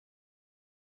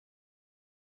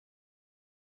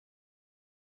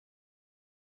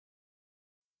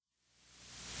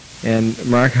And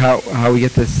Mark, how we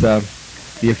get this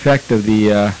the effect of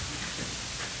the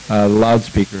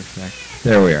loudspeaker effect?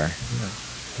 There we are.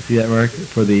 See that, Mark,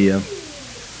 for the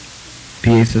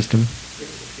PA system?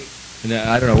 And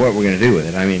I don't know what we're going to do with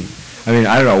it. I mean,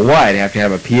 I don't know why I'd have to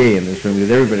have a PA in this room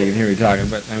because everybody can hear me talking.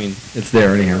 But I mean, it's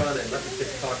there anyhow.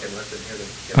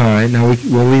 All right, now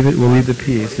we'll leave it. We'll leave the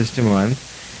PA system on,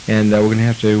 and we're going to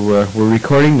have to. We're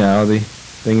recording now. The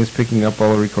thing is picking up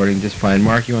all the recording just fine.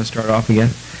 Mark, you want to start off again?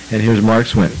 And here's Mark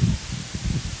Swint.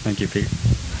 Thank you, Pete.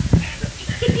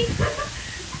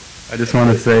 I just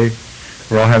want to say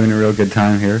we're all having a real good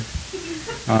time here.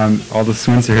 All the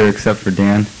Swints are here except for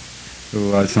Dan,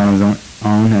 who is on his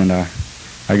own, and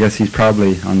I guess he's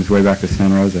probably on his way back to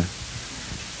Santa Rosa.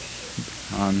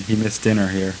 He missed dinner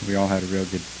here. We all had a real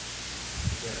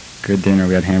good dinner.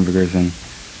 We had hamburgers, and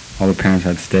all the parents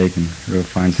had steak and real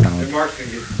fine salad. And Mark's going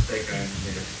to get some steak on it.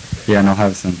 Yeah, and I'll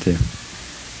have some too.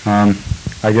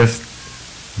 I guess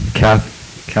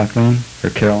Kathleen or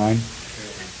Caroline?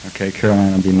 Okay,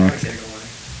 Caroline will be next.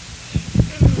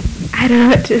 I don't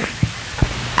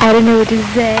know what to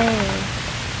say.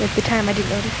 At the time, I didn't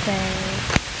know what to say.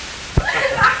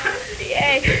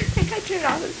 Yay! I got turned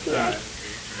off the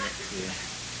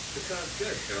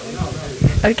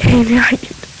PA. Okay, now I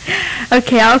can.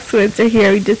 Okay, all Swints are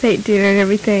here. We just ate dinner and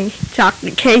everything,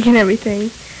 chocolate cake and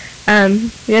everything.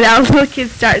 And all the little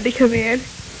kids started to come in.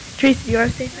 Teresa, do you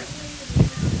want to say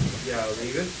something? Yeah, I'll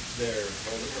leave it there.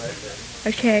 Hold it right there.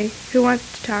 Okay, who wants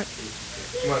to talk?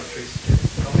 Come on, Teresa.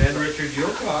 And Richard,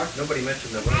 you'll talk. Nobody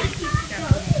mentioned the wedding.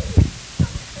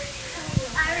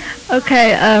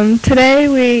 Okay, today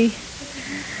we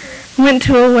went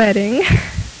to a wedding.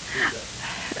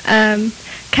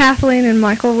 Kathleen and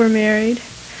Michael were married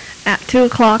at 2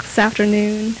 o'clock this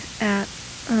afternoon at,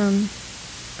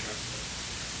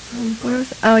 where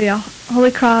was it? Oh yeah,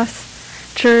 Holy Cross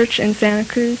Church in Santa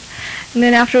Cruz. And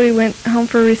then after we went home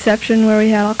for a reception where we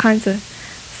had all kinds of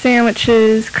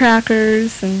sandwiches,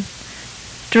 crackers, and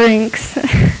drinks.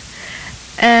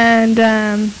 And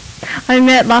I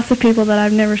met lots of people that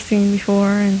I've never seen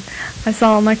before, and I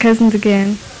saw all my cousins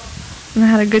again, and I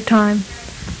had a good time.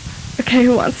 Okay,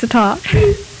 who wants to talk?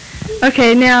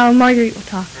 Okay, now Marguerite will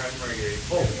talk.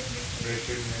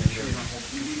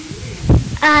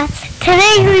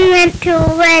 Today we went to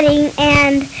a wedding,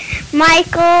 and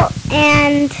Michael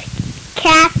and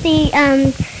Kathy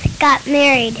got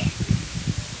married.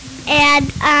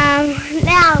 And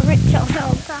now Rachel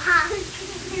will talk.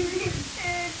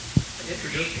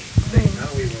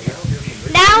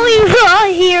 Now we will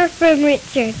hear from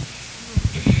Richard.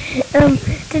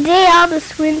 Today all the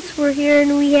Swints were here,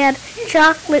 and we had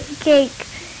chocolate cake.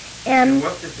 And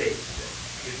what's the date?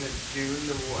 Isn't it June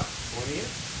the what? 20th?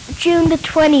 June the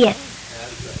 20th.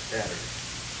 That's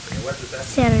Saturday. And what does that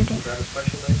Saturday. Is that a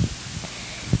special day?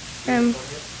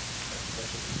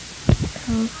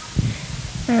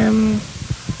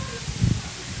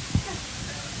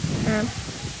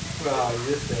 Well, you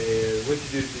just say, what'd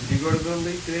you do? Did you go to Little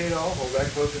League today at all? Hold that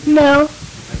closer to No. I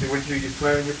said, what'd you do? You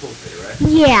swam in your pool today, right?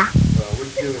 Yeah. Well,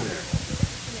 what'd you do in there?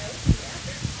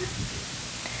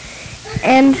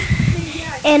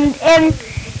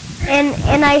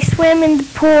 And I swim in the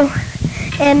pool,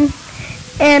 and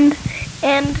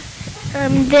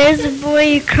there's a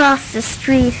boy across the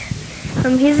street.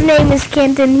 His name is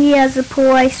Kenton. He has a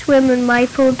pool. I swim in my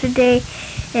pool today,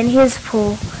 and his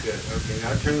pool. Good. Okay.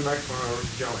 Now turn the microphone over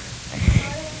to Joanne.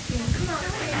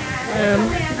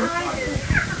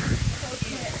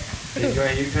 Hey,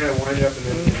 Joanne, you kind of wind it up and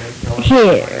then tell us.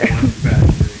 Here.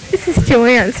 This is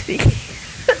Joanne speaking.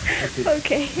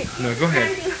 Okay. No, go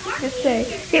ahead. Just say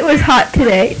it was hot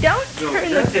today. Don't No,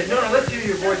 turn that's it. it. No, let's hear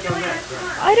your voice on that.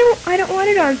 Right. I don't want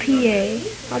it on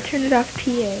PA. I'll turn it off PA.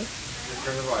 Just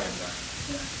turn the volume down.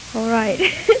 All right.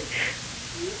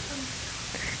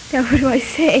 Now what do I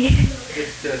say?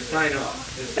 Just sign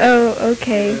off. Oh,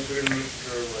 okay. We're going to move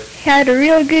through Had a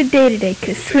real good day today,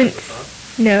 'cause Swints.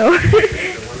 No.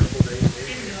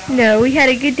 No, we had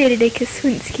a good day today 'cause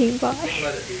Swints came by.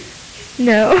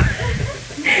 No.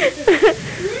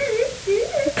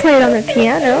 Played on the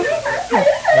piano.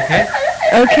 Okay.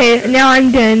 Okay, now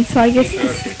I'm done, so I guess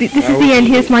this is the end.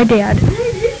 Here's my dad.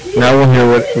 Now we'll hear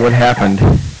what happened.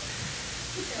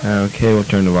 Okay, we'll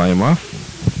turn the volume off.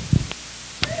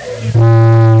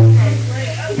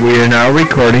 We are now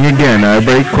recording again.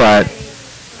 Everybody quiet.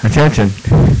 Attention.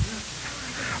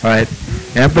 All right,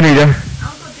 Aunt Benita.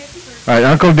 All right,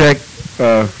 Uncle Dick,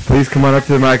 please come on up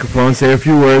to the microphone, say a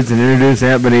few words, and introduce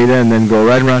Aunt Benita, and then go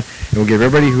right around, and we'll give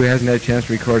everybody who hasn't had a chance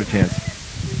to record a chance.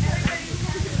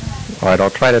 All right,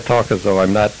 I'll try to talk as though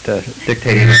I'm not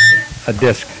dictating a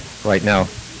disc right now.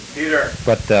 Peter.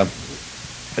 But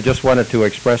I just wanted to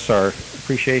express our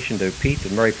appreciation to Pete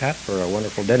and Mary Pat for a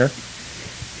wonderful dinner.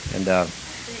 And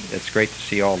it's great to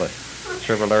see all the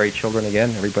Cirivilleris children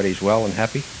again. Everybody's well and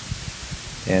happy.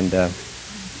 And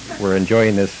we're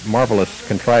enjoying this marvelous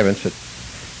contrivance that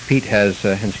Pete has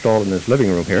installed in his living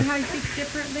room here.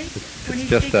 It's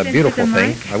just a beautiful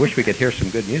thing. I wish we could hear some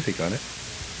good music on it.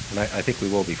 And I think we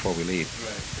will before we leave.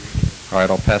 All right,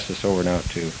 I'll pass this over now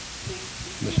to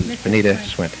Mrs. Benita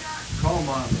Swint. Call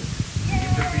Mom.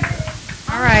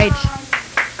 All right.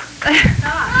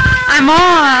 I'm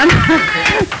on.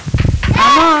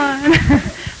 I'm on.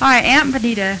 All right, Aunt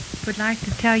Benita would like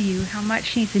to tell you how much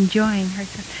she's enjoying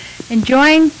herself.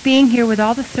 Enjoying being here with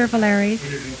all the Cirivilleris.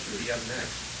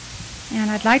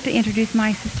 And I'd like to introduce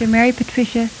my sister, Mary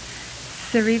Patricia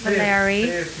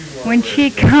Cirivilleris, when she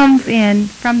comes in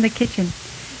from the kitchen.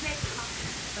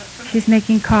 She's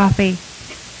making coffee.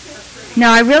 No,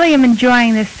 I really am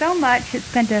enjoying this so much.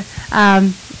 It's been just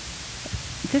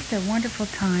a wonderful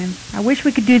time. I wish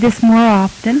we could do this more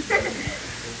often.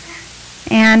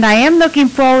 And I am looking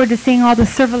forward to seeing all the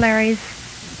Cirivilleris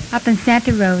up in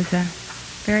Santa Rosa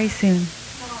very soon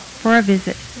for a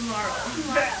visit.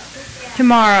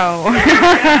 Tomorrow.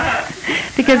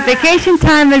 Because vacation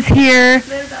time is here.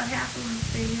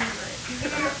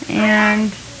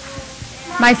 And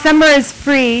my summer is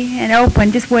free and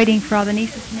open, just waiting for all the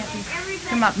nieces and nephews to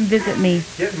come up and visit me.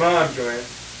 Get Mom, Joanne.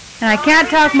 And I can't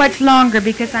talk much longer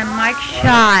because I'm like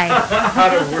shy.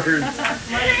 Out of words.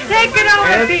 Take it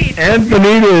over, Pete. And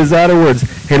Benita is out of words.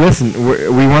 Hey, listen,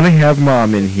 we want to have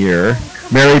Mom in here.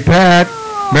 Mary Pat,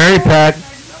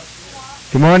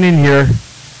 come on in here.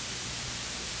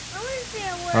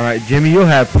 All right, Jimmy, you'll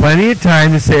have plenty of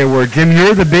time to say a word. Jim,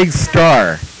 you're the big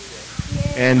star.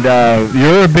 And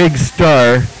you're a big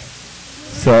star.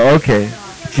 So, okay.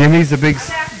 Jimmy's a big...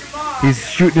 He's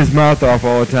shooting his mouth off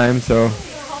all the time, so...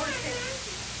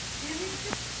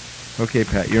 Okay,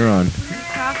 Pat, you're on. What are you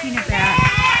talking about?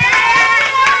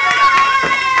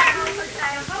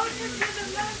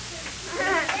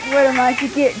 What am I to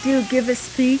do? Give a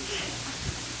speech?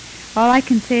 All I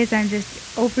can say is I'm just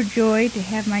overjoyed to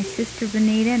have my sister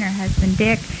Benita and her husband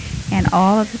Dick and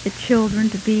all of the children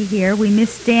to be here. We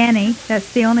miss Danny. That's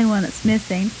the only one that's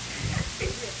missing.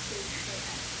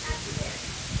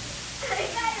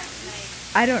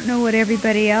 I don't know what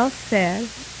everybody else says,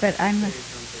 but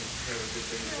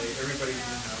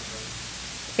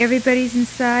everybody's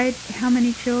inside. How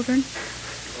many children?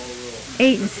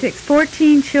 8 and 6.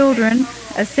 14 children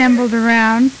assembled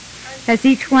around. Has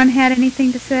each one had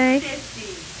anything to say?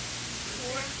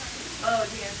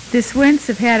 The Swints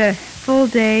have had a full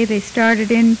day. They started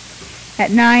in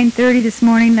at 9:30 this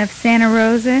morning, left Santa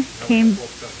Rosa, came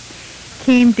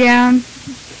down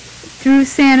through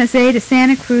San Jose to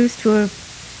Santa Cruz to a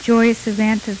joyous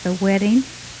event of the wedding.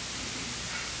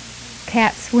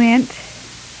 Pat Swint,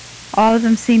 all of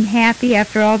them seemed happy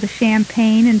after all the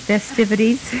champagne and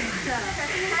festivities.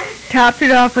 Topped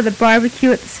it off with a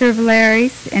barbecue at the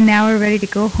Cirivilleris, and now we're ready to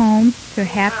go home to a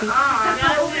happy...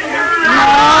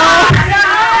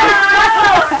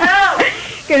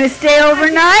 Gonna stay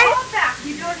overnight?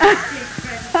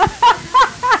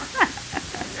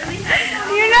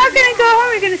 You're not gonna go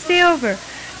home, you're gonna stay over.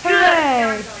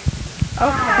 Hooray.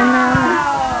 Okay.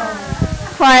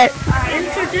 Quiet.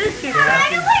 Introduce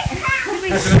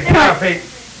yourself. Get down, Pete.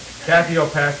 Kathy will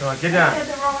pass on. Get down.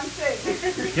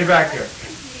 Get back here.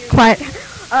 Quiet.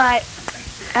 All right.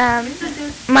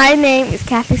 My name is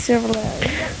Kathy Cirivilleris.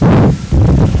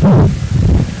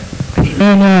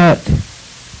 Peanut.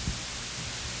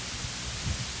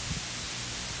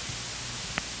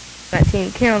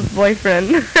 Karen's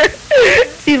boyfriend.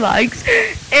 She likes.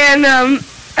 And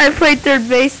I played third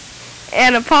base,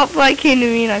 and a pop fly came to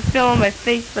me, and I fell on my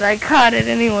face, but I caught it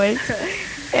anyway.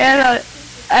 And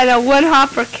a one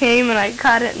hopper came, and I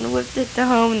caught it and whipped it to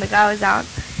home, and the guy was out.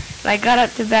 And I got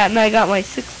up to bat, and I got a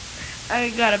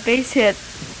base hit.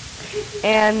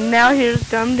 And now here's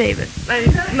Dumb David.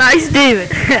 Nice David.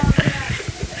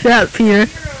 Shut up, Peter.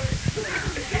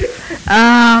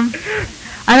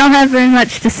 I don't have very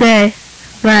much to say,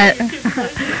 but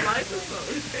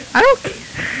I don't care.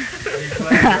 Are you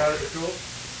glad you're out of school?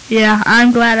 Yeah,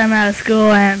 I'm glad I'm out of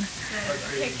school, and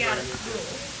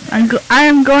I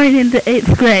am going into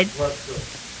 8th grade. What school?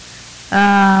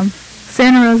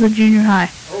 Santa Rosa Junior High.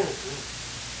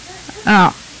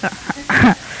 Oh.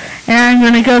 And I'm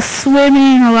going to go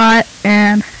swimming a lot,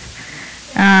 and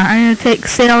I'm going to take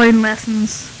sailing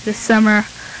lessons this summer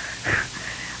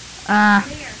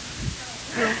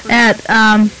at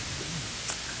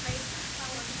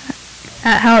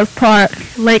Howard Park,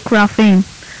 Lake Ralphine.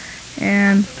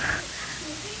 And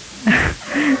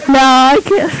no, I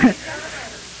can't.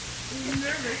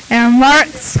 And Mark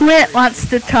Swint wants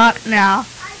to talk now.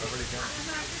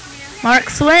 Mark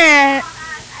Swint.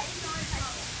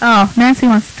 Oh, Nancy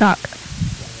wants to talk.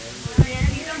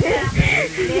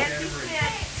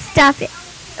 Stop it.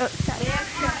 Oh, stop it.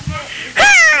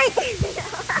 Hi!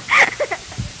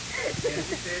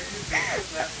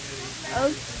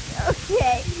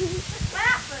 Okay.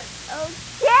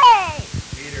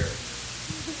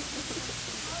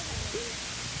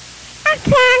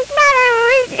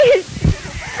 Okay.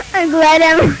 I'm glad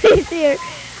Emily's here.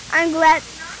 I'm glad.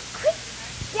 Quit.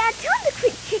 Yeah, tell him to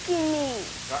quit kicking me.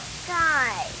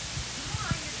 Guys.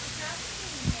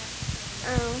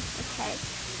 Oh, okay.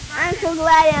 I'm so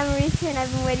glad Emily's here, and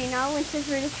I've been waiting all winter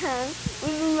for her to come.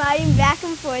 We've been riding back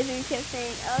and forth, and we kept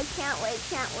saying, "Oh, can't wait,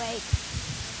 can't wait."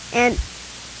 And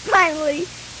finally,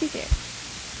 she's here.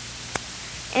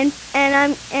 And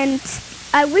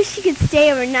I wish she could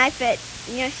stay overnight, but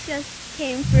she just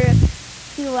came for a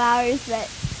few hours.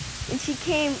 And she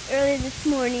came early this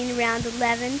morning around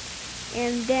 11,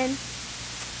 and then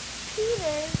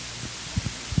Peter.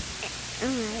 All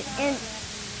right, and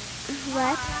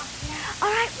what?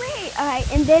 All right, wait. All right,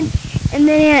 and then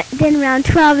around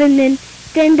 12, and then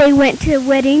they went to a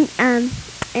wedding. And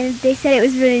they said it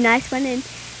was a really nice one. And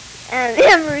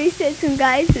Anne-Marie said some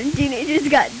guys and teenagers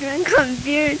got drunk on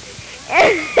beer.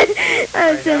 Introduce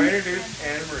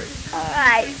Anne-Marie. All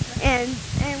right, and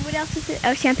what else is it?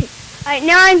 Oh, champagne. All right,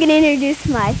 now I'm going to introduce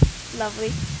my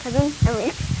lovely cousin,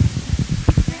 Emily.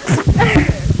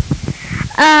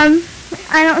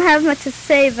 I don't have much to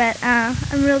say, but I'm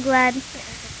real glad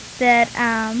that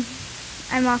I'm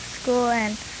off school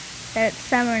and that it's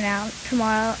summer now,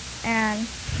 tomorrow, and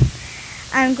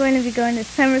I'm going to be going to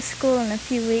summer school in a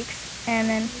few weeks, and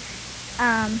then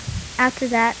after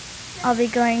that, I'll be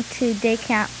going to day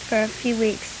camp for a few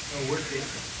weeks. Oh, where's day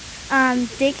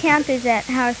camp? Day camp is at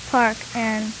Howard Park,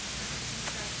 and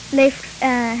they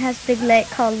has a big lake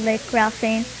called Lake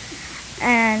Ralphine,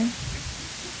 and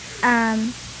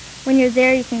when you're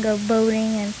there, you can go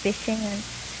boating and fishing, and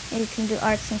you can do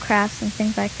arts and crafts and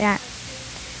things like that.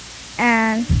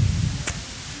 And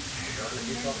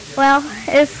well,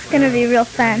 it's gonna be real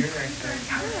fun.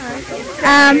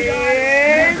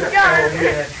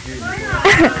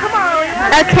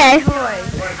 Okay.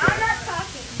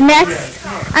 Next,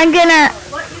 I'm gonna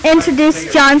introduce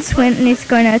John Swint, and he's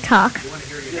going to talk.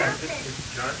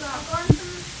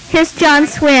 Here's John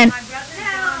Swint.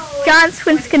 John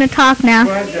Swint's going to talk now.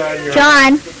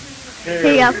 John, here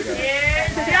you go.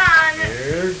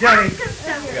 Here's Johnny.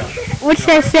 What should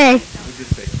I say?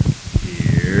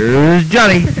 Here's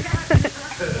Johnny.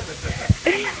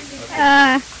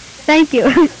 Thank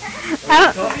you.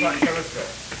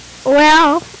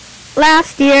 Well,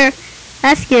 last year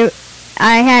I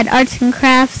had arts and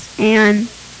crafts and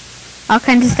all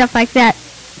kinds of stuff like that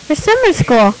for summer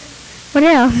school. What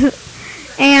else?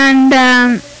 And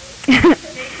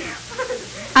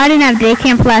I didn't have day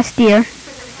camp last year.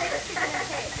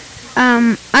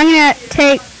 I'm gonna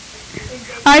take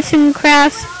arts and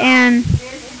crafts and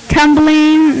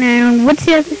tumbling and what's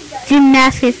the other?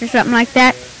 Gymnastics or something like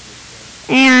that.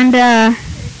 And I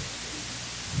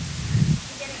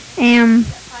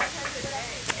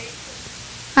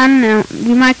don't know,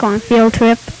 you might go on a field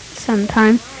trip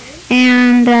sometime.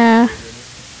 And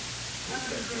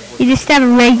you just have a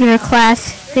regular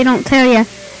class. They don't tell you,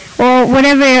 well,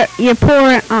 whatever you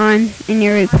pour on in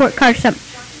your report card or something.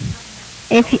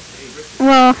 If you,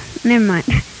 well, never mind.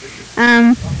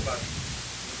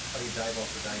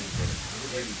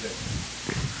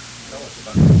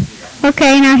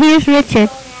 Okay, now here's Richard.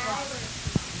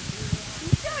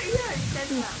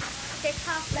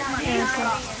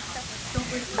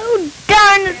 Oh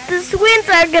darn it, the Swints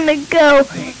are gonna go,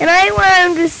 and I want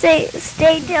them to stay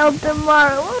till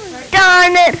tomorrow. Oh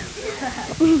darn it!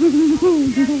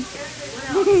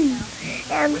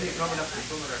 And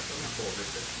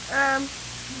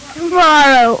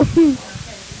tomorrow.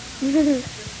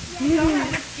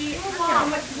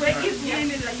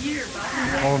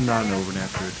 Oh, I'm not over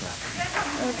after it's all.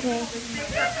 Okay.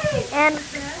 And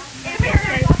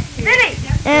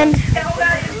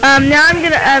now I'm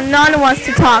gonna Nana wants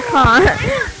to talk, huh?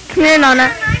 Come here, Nana.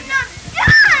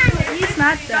 He's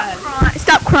not done.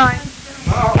 Stop crying.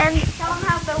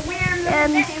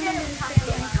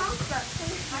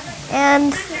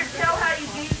 And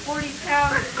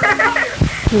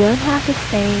you don't have to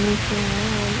say anything.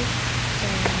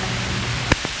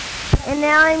 And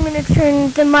now I'm gonna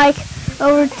turn the mic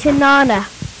over to Nana.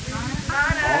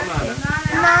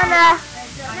 Nana.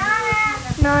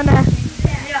 Nana.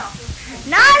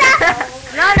 Nana.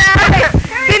 Nana.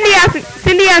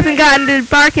 Cindy hasn't gotten to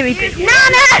bark anything.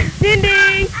 Nana.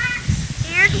 Cindy.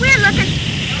 Here's weird looking.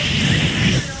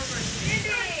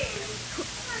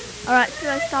 Alright, should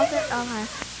I stop it? Okay.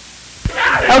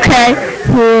 Okay,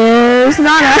 here's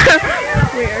Nana.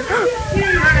 Weird.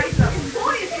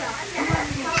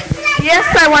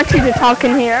 Yes, I want you to talk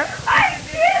in here.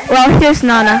 Well, here's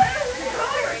Nana.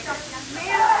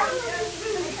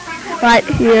 Right,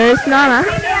 here's Nana.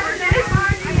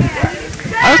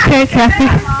 Okay, Kathy.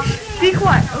 Be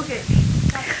quiet, okay.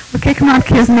 Okay, come on,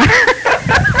 kids now.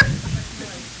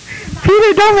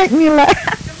 Peter, don't make me laugh.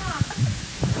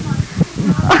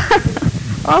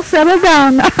 I'll settle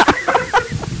down now.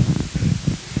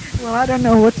 Well, I don't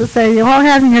know what to say. You're all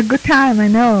having a good time, I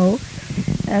know.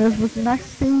 And it was nice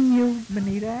seeing you,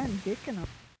 Benita and Dick and all.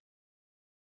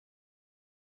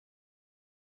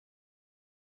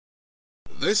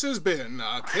 This has been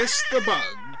a Kiss the Bug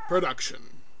production.